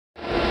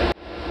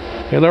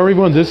Hello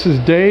everyone, this is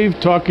Dave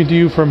talking to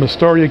you from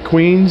Astoria,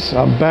 Queens.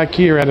 I'm back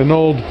here at an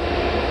old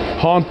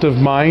haunt of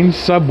mine,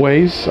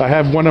 Subways. I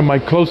have one of my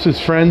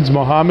closest friends,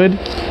 Mohammed.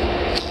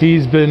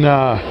 He's been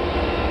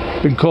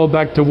called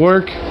back to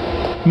work.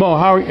 Mo,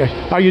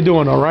 how you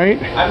doing, all right?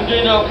 I'm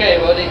doing okay,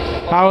 buddy.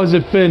 How has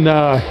it been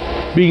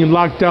being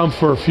locked down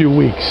for a few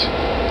weeks?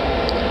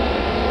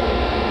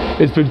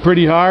 It's been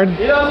pretty hard?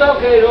 It was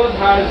okay, it was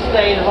hard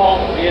staying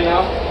home, you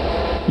know?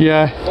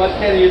 Yeah. What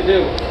can you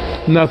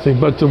do? Nothing,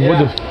 but the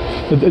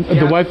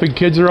wife and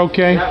kids are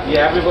okay?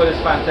 Yeah,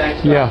 everybody's fine,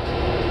 thanks. Yeah.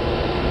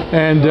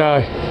 And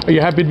are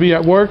you happy to be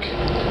at work?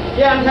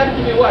 Yeah, I'm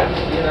happy to be working,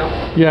 you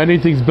know? Yeah,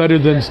 anything's better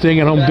than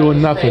staying at home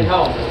doing nothing.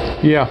 Home.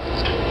 Yeah,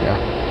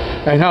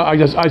 yeah. And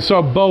I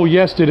saw Bo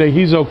yesterday.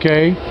 He's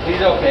okay.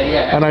 He's okay,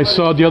 yeah. And I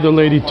saw the other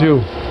lady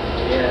too,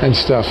 yeah. And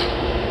stuff.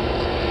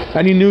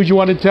 Any news you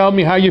want to tell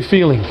me? How you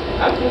feeling?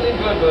 I'm feeling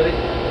good,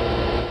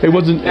 buddy. It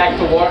wasn't back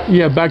to work.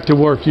 Yeah, back to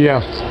work.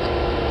 Yeah.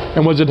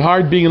 And was it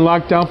hard being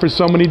locked down for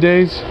so many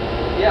days?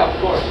 Yeah,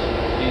 of course.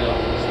 You know,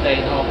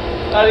 staying home.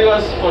 But it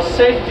was for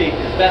safety.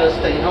 It's better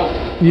staying home.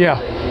 Yeah,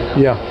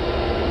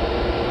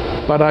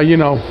 yeah. But you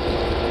know,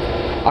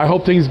 I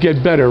hope things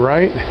get better,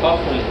 right?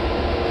 Hopefully.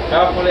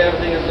 Hopefully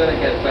everything is gonna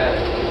get better.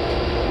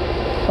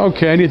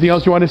 Okay. Anything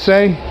else you want to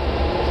say?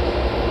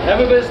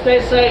 Everybody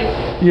stay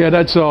safe. Yeah,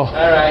 that's all.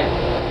 All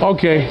right.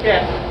 Okay. Take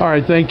care. All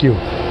right. Thank you.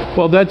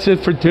 Well, that's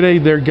it for today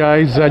there,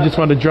 guys. I just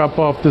want to drop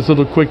off this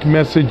little quick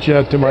message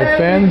to my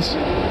fans.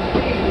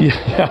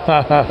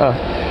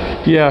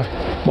 Yeah,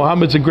 yeah.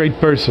 Mohammed's a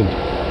great person.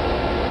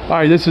 All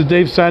right, this is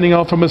Dave signing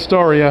off from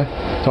Astoria.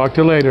 Talk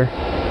to you later.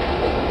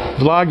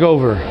 Vlog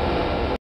over.